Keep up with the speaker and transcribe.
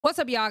What's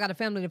up, y'all? I got a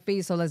family to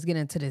feed, so let's get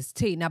into this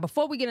tea. Now,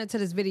 before we get into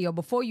this video,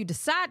 before you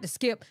decide to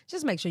skip,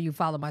 just make sure you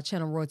follow my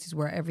channel, Royalties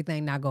Where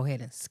Everything. Now go ahead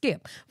and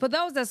skip. For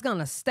those that's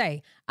gonna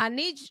stay, I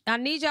need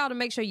y'all to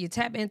make sure you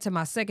tap into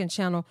my second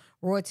channel,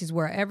 Royalties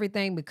Where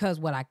Everything,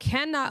 because what I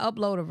cannot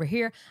upload over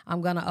here,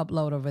 I'm gonna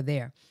upload over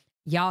there.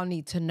 Y'all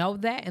need to know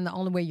that, and the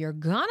only way you're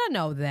gonna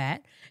know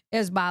that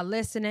is by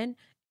listening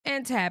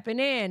and tapping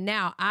in.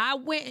 Now, I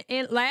went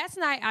in last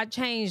night, I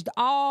changed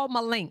all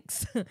my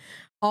links.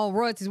 On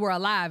Royalties Were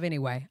Alive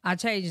anyway. I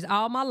changed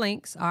all my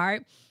links, all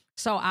right?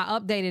 So I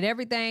updated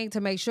everything to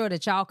make sure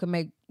that y'all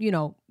can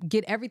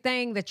get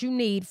everything that you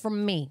need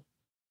from me,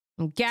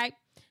 okay?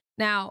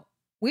 Now,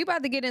 we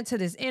about to get into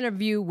this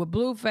interview with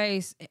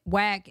Blueface,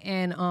 Wack,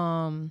 and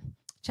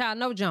Child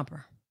No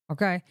Jumper,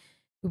 okay?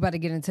 We about to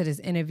get into this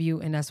interview,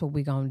 and that's what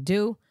we gonna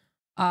do.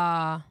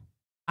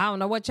 I don't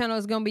know what channel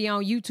it's going to be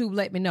on. YouTube,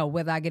 let me know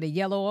whether I get a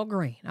yellow or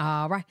green.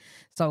 All right.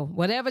 So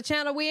whatever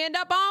channel we end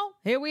up on,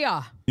 here we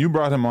are. You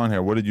brought him on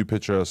here. What did you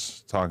picture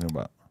us talking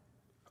about?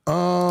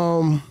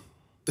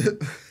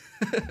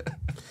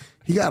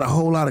 He got a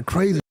whole lot of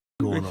crazy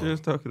going on.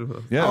 Talking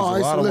about. Yeah, there's a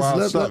lot of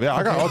wild stuff. Yeah,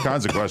 I got all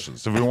kinds of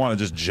questions. If we want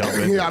to just jump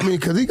in. Yeah, I mean,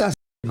 because he got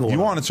going on.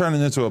 You want to turn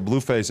it into a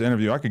Blueface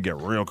interview, I could get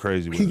real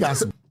crazy with it. He got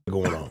some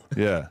going on.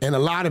 Yeah. And a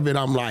lot of it,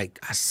 I'm like,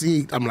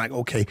 I'm like,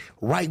 okay,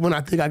 right when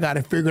I think I got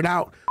it figured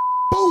out,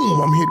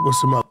 boom, I'm hit with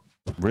some up.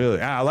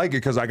 Really? I like it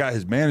because I got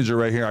his manager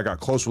right here. I got a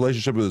close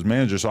relationship with his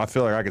manager, so I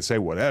feel like I could say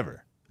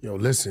whatever. Yo,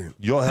 listen.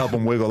 You'll help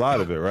him wiggle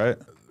out of it, right?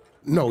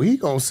 No, he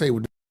gonna say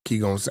what he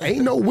gonna say.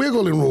 Ain't no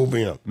wiggling room for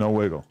him. No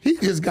wiggle. He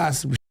just got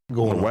some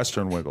going on.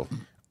 Western wiggle.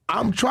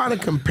 I'm trying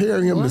to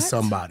compare him to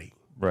somebody.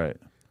 Right.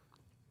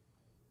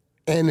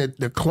 And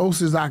the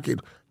closest I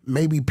could,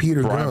 maybe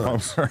Peter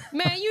Guns.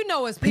 Man, you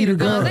know it's Peter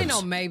Guns. They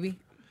know maybe.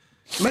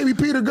 Maybe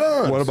Peter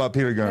Guns. What about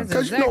Peter Guns?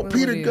 Because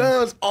Peter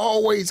Guns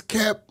always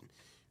kept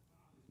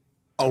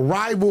a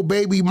rival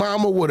baby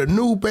mama with a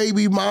new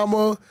baby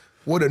mama,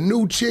 with a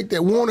new chick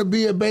that want to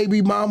be a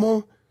baby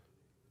mama,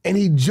 and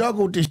he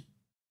juggled this.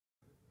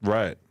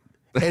 Right.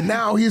 And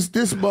now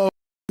this bug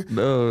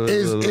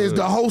is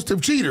the host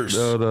of Cheaters.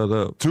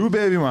 No. 2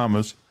 baby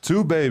mamas,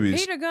 2 babies.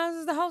 Peter Guns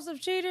is the host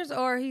of Cheaters,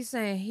 or he's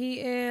saying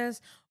he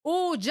is.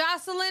 Ooh,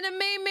 Jocelyn and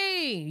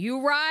Mimi. You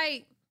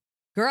right.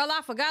 Girl,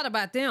 I forgot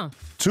about them.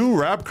 2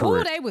 rap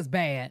careers. Ooh, they was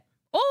bad.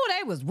 Ooh,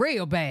 they was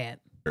real bad.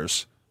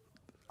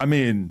 I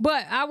mean.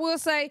 But I will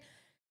say,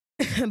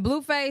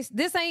 Blueface,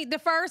 this ain't the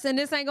first and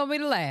this ain't gonna be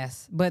the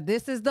last. But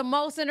this is the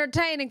most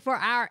entertaining for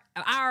our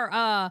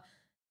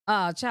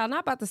child,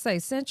 not about to say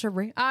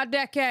century, our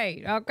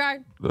decade, okay?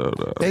 No.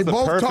 They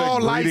both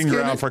tall, light breeding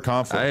ground skinned. for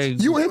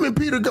conflict. You, him, and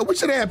Peter Guns. We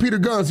should have had Peter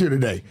Guns here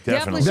today.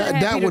 Definitely.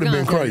 That would have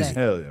been crazy.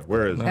 Hell yeah.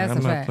 Where is it? That's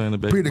I'm not playing the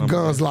baby Peter mama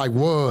Guns game. like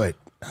what?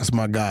 That's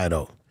my guy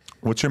though.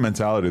 What's your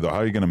mentality though? How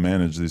are you going to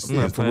manage these I'm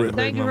not things? playing the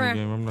Thank baby you, mama Ray.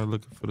 game. I'm not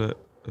looking for that.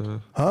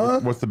 Huh?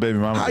 What's the baby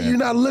mama? How game? you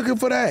not looking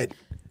for that?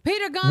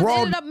 Peter Guns Raw-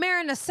 ended up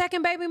marrying the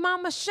second baby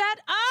mama. Shut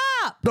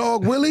up.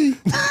 Dog Willie?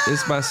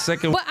 It's my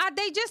second But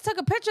they just took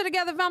a picture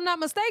together, if I'm not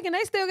mistaken.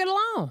 They still get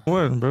along.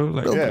 one, bro.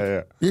 Like,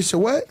 Yeah. You should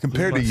what?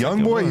 Compared to This is my young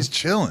second boy, one. he's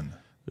chilling.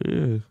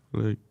 yeah,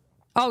 like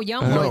Oh,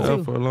 young I boy, held too.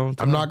 out for a long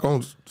time. I'm not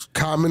going to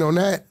comment on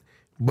that,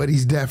 but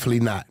he's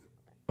definitely not.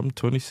 I'm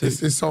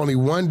 26. It's only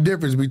one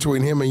difference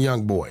between him and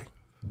Young Boy.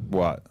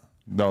 What?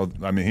 No,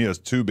 I mean, he has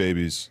 2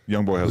 babies.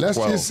 Young boy has Let's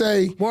 12. just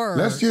say, Word.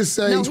 let's just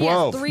say, No, he has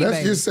 12. 3 let's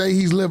babies. just say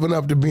he's living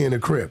up to being a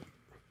Crip.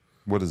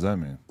 What does that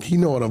mean? He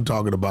know what I'm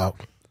talking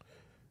about.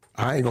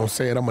 I ain't gonna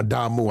say it. I'm a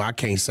Damu. I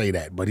can't say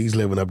that, but he's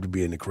living up to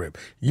being a Crip.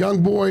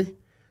 Young Boy,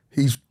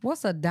 he's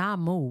What's a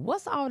Damu?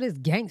 What's all this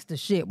gangster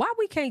shit? Why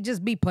we can't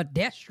just be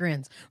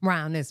pedestrians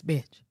around this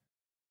bitch?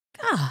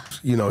 God.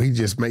 he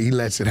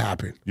lets it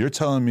happen. You're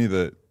telling me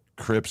that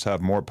Crips have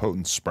more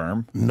potent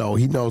sperm? No,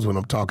 he knows what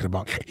I'm talking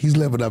about. He's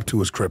living up to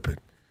his Crippin'.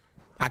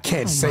 I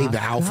can't say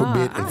the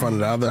alphabet in front of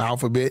the other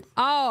alphabet.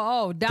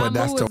 Oh, that's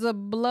Damu is a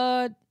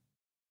blood.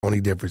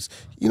 Only difference.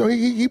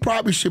 He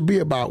probably should be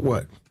about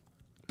what?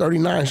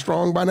 39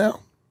 strong by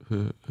now?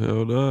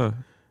 Hell no.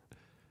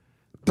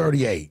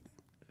 38.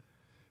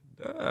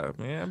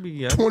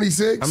 Man,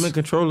 26? I'm in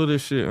control of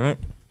this shit, right?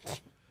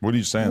 What are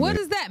you saying? What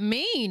does that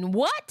mean?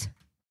 What?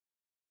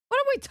 What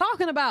are we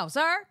talking about,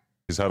 sir?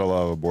 He's had a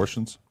lot of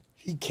abortions?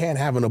 He can't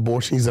have an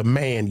abortion. He's a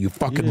man, you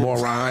fucking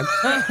moron.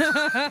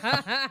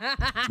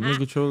 I'm in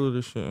control of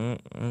this shit,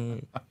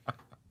 right?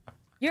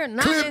 You're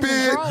not Clip in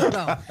it. control,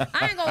 though.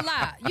 I ain't gonna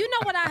lie. You know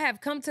what I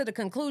have come to the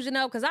conclusion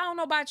of? Because I don't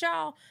know about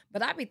y'all,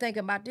 but I be thinking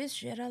about this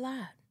shit a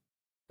lot.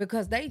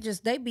 Because they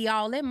be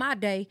all in my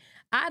day.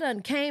 I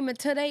done came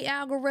into their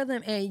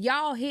algorithm and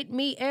y'all hit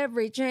me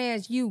every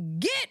chance you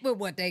get with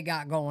what they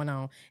got going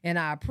on. And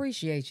I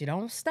appreciate you.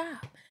 Don't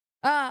stop.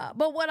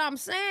 But what I'm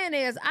saying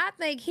is, I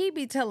think he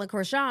be telling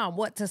Chrisean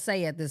what to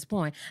say at this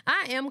point.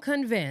 I am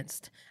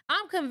convinced.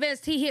 I'm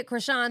convinced he hit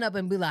Chrisean up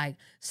and be like,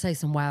 say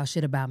some wild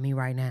shit about me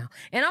right now.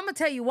 And I'm going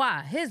to tell you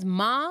why. His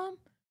mom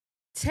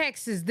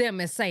texts them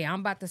and say, I'm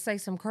about to say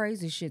some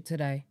crazy shit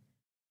today.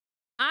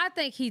 I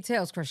think he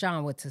tells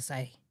Chrisean what to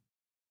say.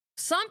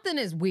 something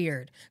is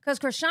weird. Because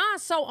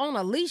Chrisean's so on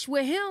a leash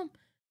with him.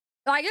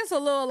 Like, it's a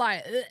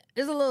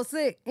little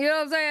sick. You know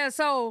what I'm saying?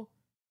 So,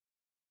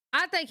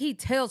 I think he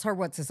tells her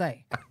what to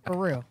say. For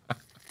real.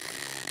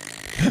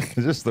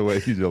 Just the way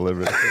he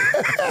delivered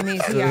it. I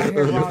mean, she out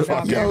here raw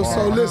dog. Yo,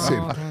 so listen,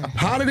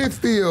 how did it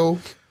feel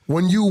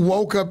when you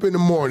woke up in the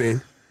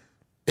morning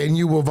and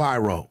you were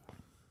viral?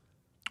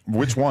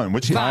 Which one?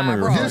 Which time are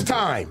you Viral. referring This to?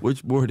 time.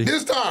 Which board?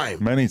 This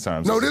time. Many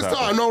times. No, this this has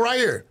time. happened. No, right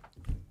here.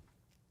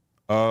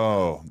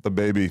 Oh, the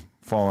baby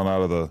falling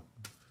out of the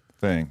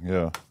thing.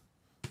 Yeah.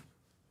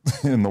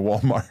 In the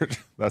Walmart.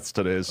 That's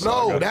today's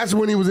No, saga. that's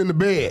when he was in the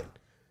bed.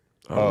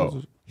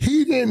 Oh,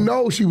 He didn't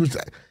know she was.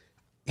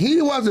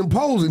 He wasn't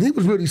posing. He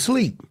was really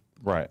asleep.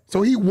 right.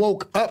 So he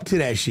woke up to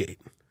that shit.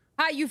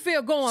 How you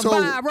feel going So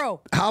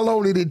viral? how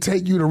long did it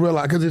take you to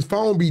realize? Because his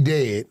phone be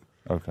dead.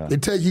 Okay.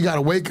 You got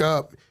to wake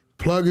up,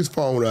 plug his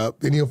phone up,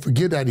 then he'll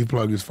forget that he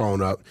plugged his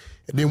phone up,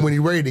 and then when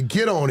he's ready to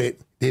get on it,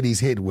 then he's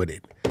hit with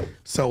it.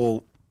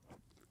 So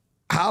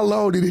how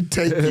long did it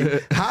take you?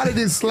 How did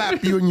it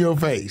slap you in your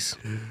face?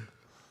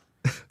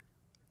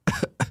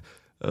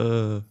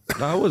 No,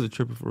 I wasn't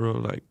tripping for real.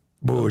 Like,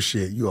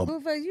 Bullshit. You a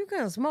Blueface, you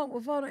couldn't smoke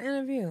before the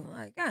interview.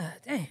 Like, god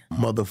damn.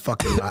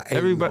 motherfucking lie. Ain't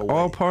everybody, no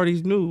all way.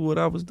 parties knew what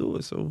I was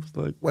doing, so it was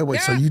like,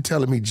 Wait, so you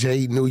telling me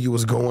Jay knew you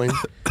was going?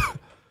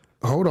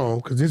 Hold on,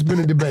 because there's been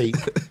a debate.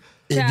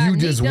 If Child, you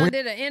just he done went,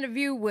 did an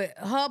interview with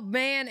her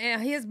man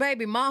and his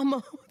baby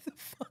mama. What the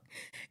fuck?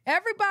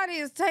 Everybody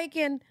is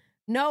taking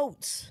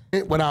notes.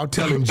 without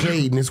telling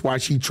Jade, and that's why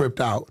she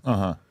tripped out.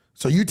 Uh-huh.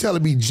 So you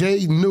telling me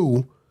Jade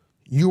knew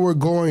you were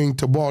going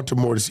to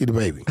Baltimore to see the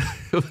baby?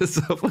 it was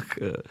so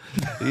fucking,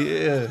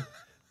 yeah.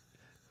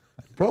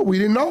 Bro, we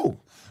didn't know.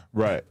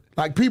 Right.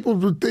 Like, people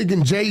were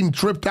thinking Jaden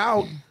tripped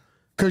out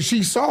because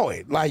she saw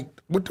it. Like,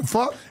 what the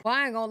fuck? Well,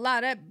 I ain't gonna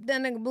lie, that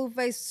nigga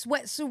Blueface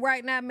sweatsuit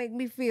right now make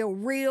me feel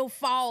real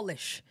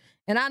fallish.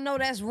 And I know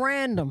that's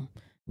random,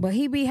 but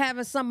he be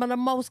having some of the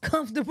most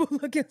comfortable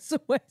looking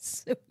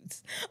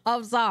sweatsuits.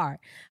 I'm sorry.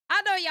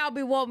 I know y'all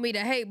be wanting me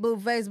to hate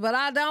Blueface, but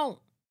I don't.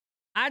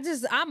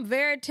 I'm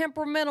very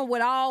temperamental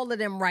with all of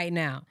them right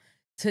now.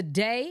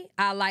 Today,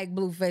 I like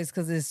Blueface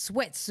because his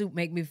sweatsuit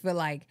make me feel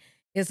like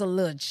it's a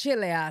little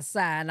chilly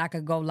outside and I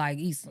could go like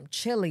eat some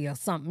chili or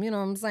something. You know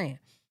what I'm saying?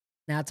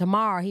 Now,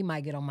 tomorrow, he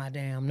might get on my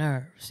damn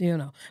nerves, you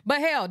know. But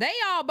hell, they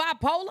all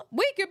bipolar.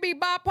 We could be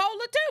bipolar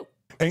too.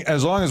 And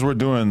as long as we're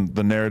doing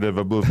the narrative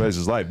of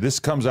Blueface's life, this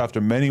comes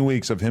after many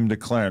weeks of him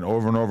declaring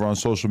over and over on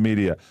social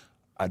media,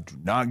 I do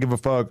not give a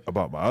fuck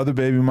about my other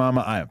baby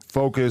mama. I am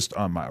focused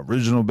on my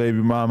original baby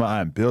mama.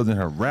 I am building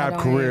her rap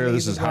career.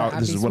 This is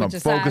what I'm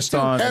focused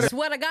on. I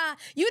swear to God,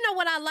 you know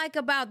what I like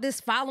about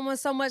this following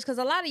so much? Because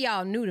a lot of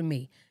y'all new to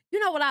me. You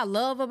know what I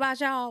love about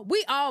y'all?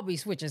 We all be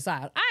switching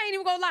sides. I ain't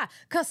even gonna lie.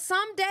 Because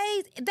some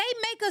days, they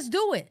make us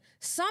do it.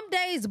 Some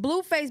days,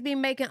 Blueface be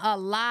making a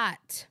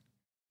lot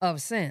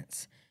of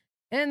sense.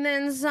 And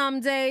then some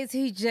days,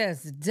 he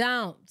just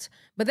don't.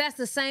 But that's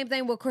the same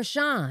thing with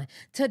Chrisean.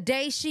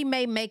 Today, she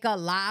may make a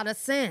lot of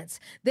sense.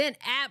 Then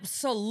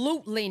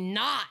absolutely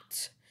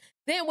not.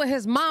 Then with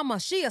his mama,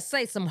 she'll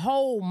say some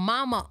whole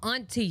mama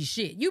auntie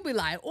shit. You be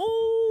like,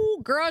 ooh,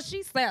 girl,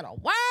 she said a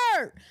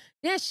word.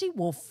 Then she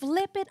will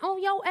flip it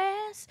on your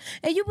ass.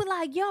 And you be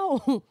like,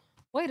 yo,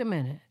 wait a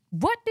minute.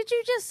 What did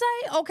you just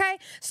say? Okay.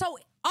 So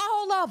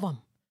all of them.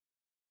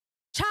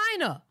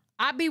 China.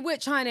 I be with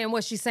China and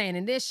what she's saying.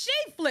 And then she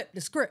flipped the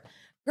script.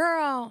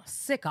 Girl,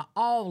 sick of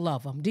all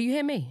of them. Do you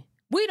hear me?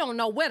 We don't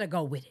know where to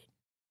go with it.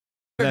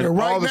 Then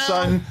Right all of a now,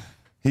 sudden,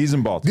 he's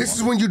in Baltimore. This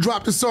is when you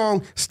drop the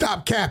song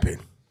 "Stop Capping"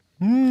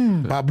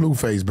 by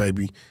Blueface,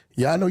 baby.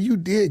 Yeah, I know you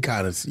did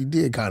kind of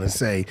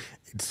say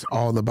it's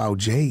all about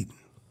Jade.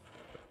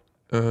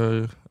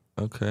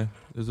 Okay.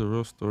 There's a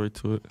real story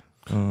to it.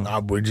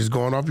 We're just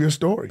going off your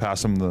story.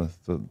 Pass him the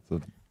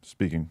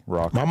speaking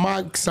rock.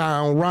 My mic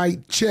sound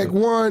right. Check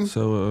one.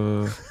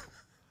 So,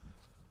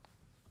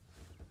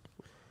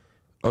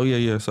 oh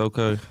yeah, so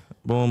okay.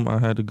 Boom, I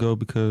had to go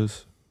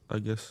because I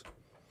guess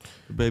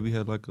the baby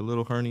had like a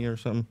little hernia or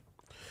something.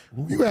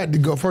 You had to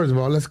go. First of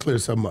all, let's clear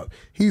something up.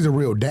 He's a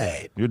real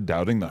dad. You're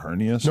doubting the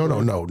hernia? No.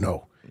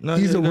 No,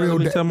 He's yeah, a let real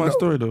me dad. tell my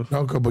story though.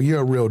 Okay, but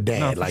you're a real dad.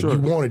 No, for like sure. you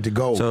wanted to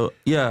go. So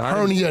yeah,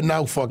 hernia,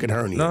 no fucking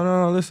hernia.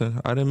 No,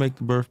 listen. I didn't make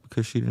the birth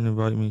because she didn't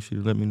invite me. She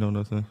didn't let me know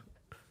nothing.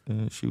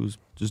 And she was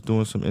just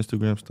doing some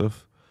Instagram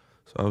stuff.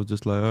 So I was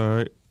just like, all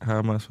right, how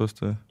am I supposed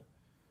to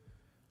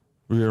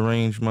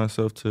rearrange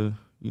myself to,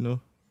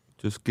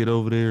 just get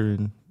over there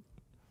and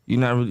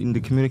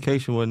the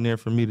communication wasn't there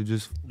for me to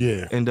just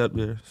end up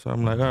there. So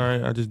I'm like, all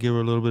right, I just give her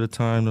a little bit of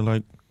time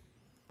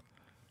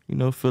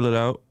to fill it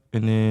out.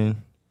 And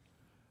then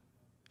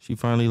she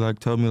finally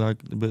told me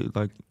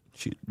the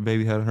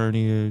baby had a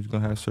hernia, he's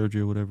gonna have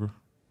surgery or whatever.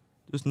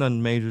 Just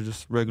nothing major,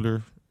 just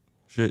regular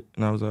shit.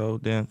 And I was like, oh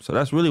damn. So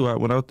that's really why I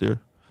went out there.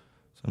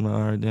 So I'm like,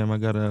 all right, damn, I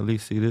gotta at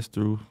least see this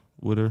through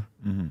with her.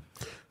 Mm-hmm.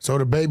 So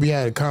the baby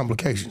had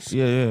complications.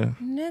 Yeah.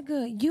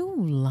 Nigga, you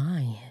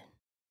lying.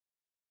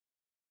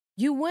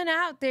 You went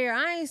out there.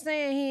 I ain't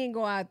saying he ain't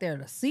go out there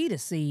to see the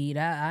seed.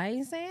 I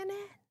ain't saying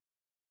that.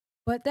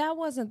 But that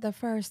wasn't the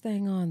first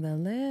thing on the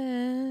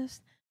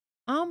list.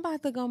 I'm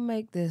about to go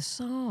make this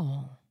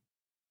song.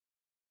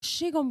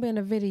 She gonna be in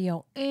the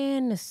video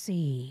and the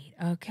seed,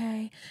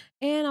 okay?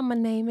 And I'm gonna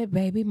name it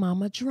Baby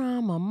Mama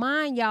Drama.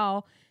 Mind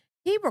y'all,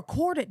 he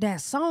recorded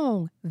that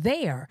song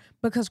there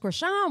because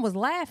CHRISEAN was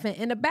laughing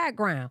in the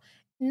background.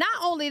 Not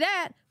only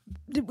that,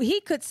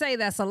 he could say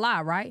that's a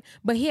lie, right?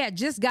 But he had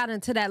just got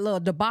into that little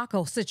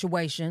debacle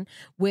situation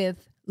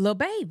with Lil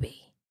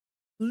Baby.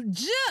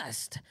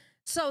 Just.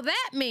 So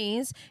that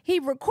means he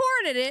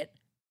recorded it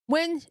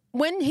when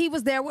he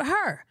was there with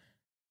her.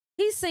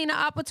 He's seen an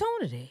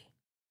opportunity.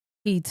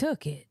 He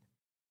took it.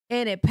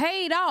 And it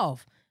paid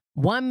off.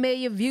 1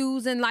 million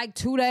views in like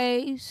 2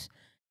 days.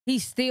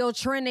 He's still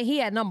trending. He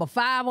had number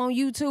 5 on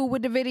YouTube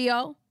with the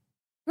video.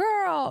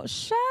 Girl,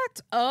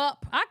 shut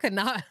up. I could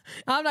not,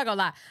 I'm not gonna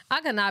lie,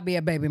 I could not be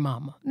a baby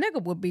mama.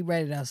 Nigga would be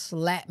ready to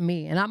slap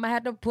me, and I'm gonna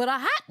have to put a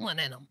hot one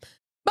in him.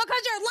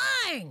 Because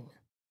you're lying.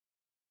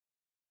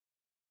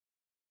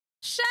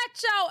 Shut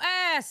your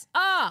ass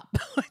up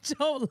with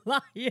your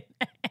lying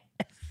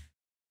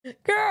ass.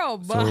 Girl,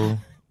 but So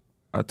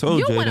I told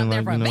You went up Jaden,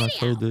 there like, for a you know, I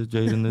video. told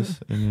Jaden this,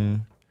 and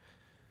then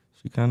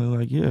she kind of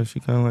like, yeah,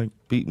 she kind of like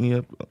beat me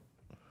up.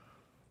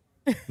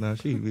 Nah,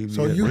 she beat me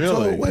So up. you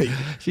told, wait,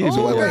 She didn't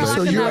Oh, beat me girl, up. I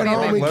so cannot you're at be a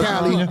home in baby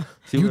Cali. mama.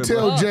 She You went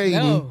tell back. Jaden,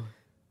 no.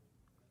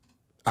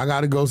 I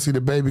got to go see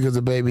the baby because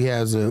the baby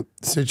has a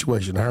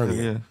situation, a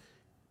hernia. Yeah.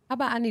 How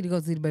about I need to go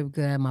see the baby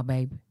because I have my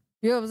baby?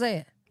 You know what I'm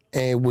saying?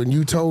 And when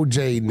you told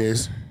Jaden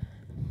this,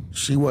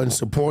 she wasn't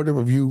supportive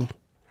of you.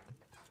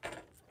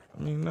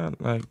 I mean, not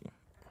like,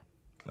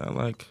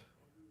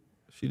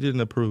 she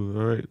didn't approve.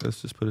 All right,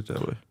 let's just put it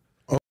that way.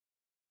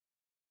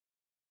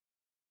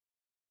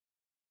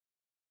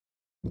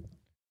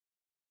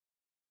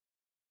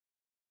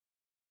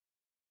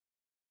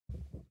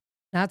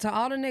 Now, to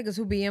all the niggas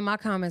who be in my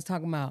comments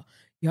talking about,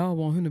 y'all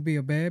want him to be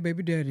a bad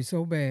baby daddy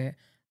so bad,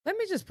 let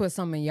me just put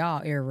something in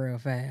y'all ear real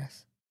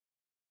fast.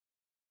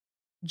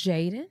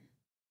 Jaden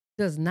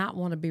does not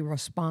want to be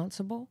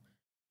responsible,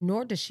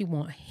 nor does she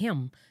want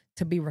him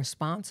to be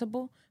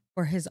responsible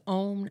for his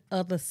own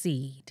other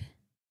seed.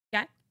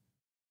 Okay?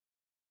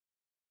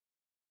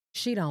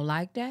 She don't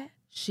like that.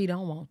 She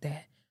don't want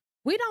that.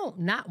 We don't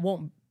not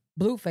want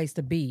Blueface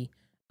to be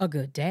a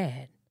good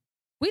dad.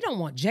 We don't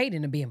want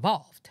Jaden to be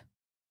involved.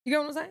 You get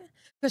what I'm saying?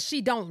 Because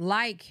she don't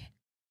like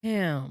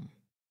him.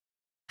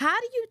 How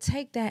do you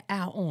take that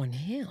out on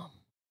him?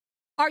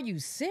 Are you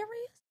serious?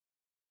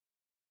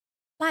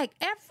 Like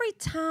every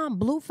time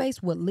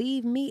Blueface would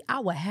leave me, I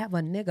would have a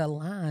nigga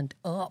lined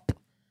up.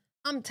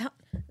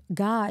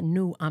 God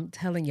knew, I'm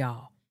telling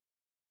y'all,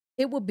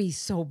 it would be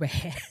so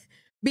bad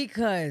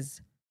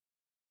because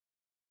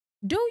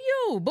do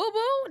you,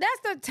 boo-boo? That's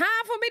the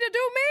time for me to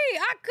do me.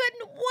 I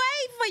couldn't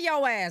wait for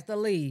your ass to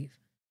leave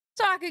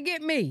so I could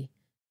get me.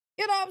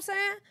 You know what I'm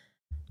saying?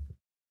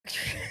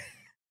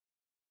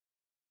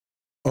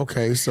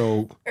 Okay,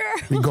 so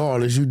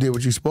regardless, you did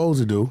what you're supposed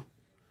to do.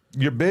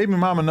 Your baby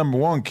mama number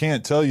 1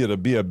 can't tell you to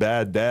be a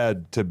bad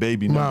dad to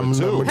baby number Mama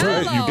 2, number two.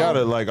 right? Hello. You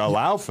gotta like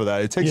allow for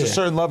that. It takes Yeah. a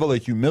certain level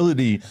of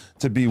humility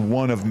to be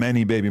one of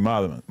many baby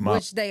mama.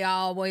 Which they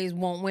always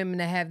want women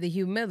to have the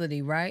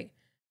humility, right?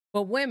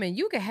 But women,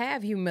 you can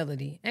have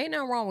humility. Ain't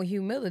nothing wrong with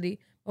humility,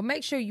 but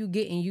make sure you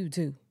get in you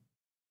too.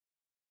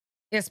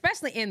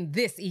 Especially in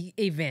this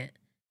event.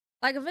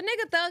 Like if a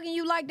nigga thugging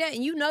you like that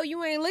and you know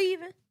you ain't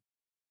leaving, all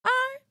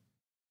right.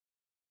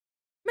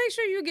 Make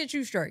sure you get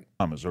you straight.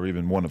 mamas, or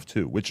even one of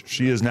 2, which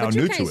she is now But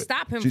you new can't to it.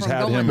 stop him She's from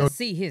had going him to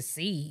see his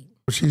seed.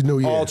 She's new,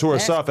 yeah. all to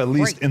herself, at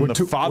least great. in With the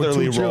two- with two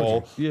fatherly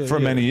role children. Yeah, for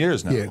yeah. many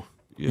years now. Yeah,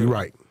 you're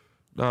right.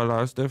 No,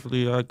 it's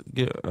definitely, I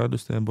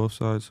understand both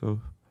sides. So,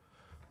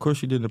 of course,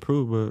 she didn't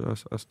approve, but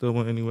I still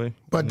went anyway.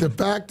 But the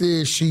fact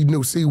is, she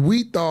knew. See,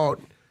 we thought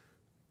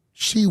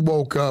she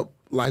woke up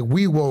like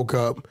we woke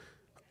up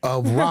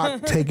of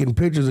Rock taking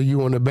pictures of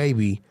you and the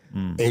baby,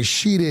 and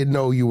she didn't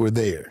know you were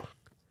there.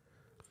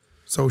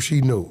 So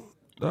she knew.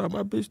 Nah,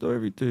 my bitch know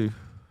everything.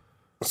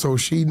 So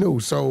she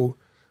knew. So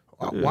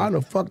why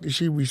the fuck did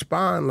she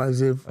respond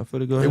as if I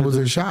finna go it ahead was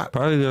and a shot?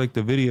 Probably like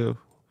the video.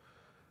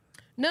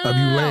 No, Of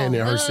no, you no, laying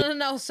there, no, her no,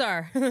 no,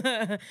 sir.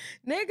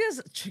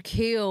 Niggas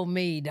kill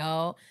me,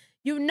 dog.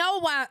 You know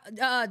why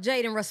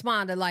Jaden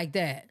responded like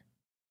that?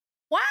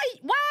 Why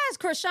is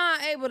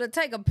CHRISEAN able to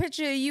take a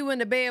picture of you in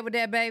the bed with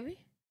that baby?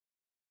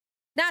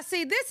 Now,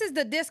 see, this is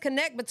the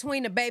disconnect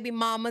between the baby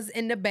mamas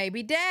and the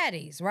baby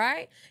daddies,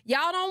 right?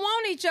 Y'all don't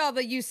want each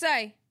other, you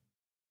say.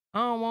 I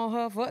don't want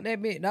her, fuck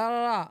that bitch, da,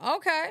 da, da.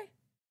 Okay.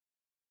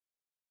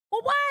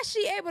 Well, why is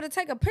she able to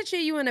take a picture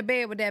of you in the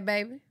bed with that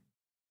baby?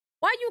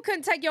 Why you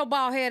couldn't take your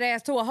bald head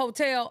ass to a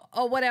hotel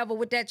or whatever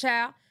with that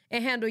child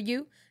and handle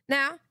you?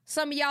 Now,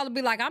 some of y'all will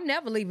be like, I'm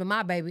never leaving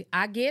my baby.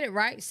 I get it,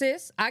 right,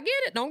 sis? I get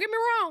it. Don't get me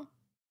wrong.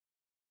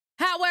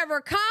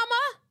 However,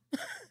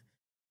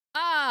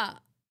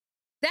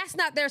 that's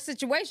not their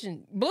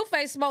situation.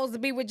 Blueface supposed to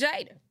be with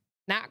Jaden,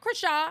 not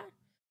CHRISEAN.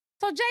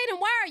 So, Jaden,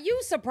 why are you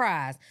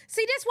surprised?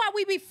 See, that's why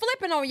we be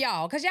flipping on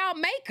y'all, because y'all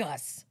make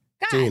us.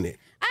 God, Seen it.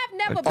 I've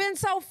never been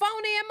so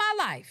phony in my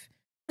life.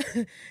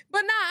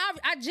 But nah,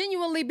 I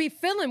genuinely be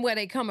feeling where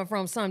they coming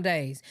from some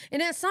days.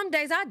 And then some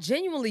days I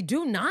genuinely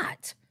do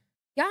not.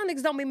 Y'all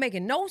niggas don't be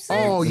making no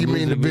sense. Oh, you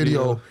mean the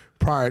video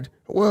prior?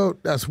 Well,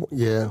 that's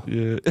yeah.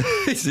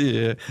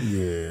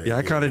 Yeah,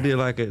 I kind of did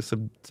like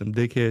some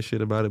dickhead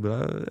shit about it,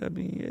 but I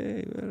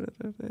mean,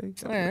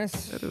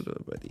 Yes. I don't know,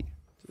 buddy.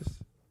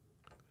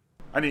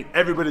 I need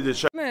everybody to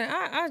check. Man,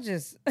 I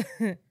just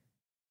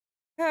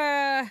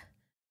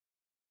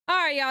all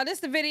right, y'all. This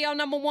is the video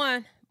number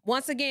 1.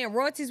 Once again,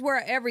 royalties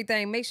were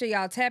everything. Make sure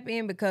y'all tap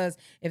in because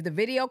if the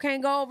video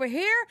can't go over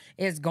here,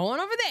 it's going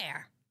over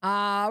there.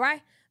 All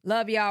right.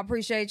 Love y'all.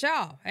 Appreciate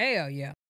y'all. Hell yeah.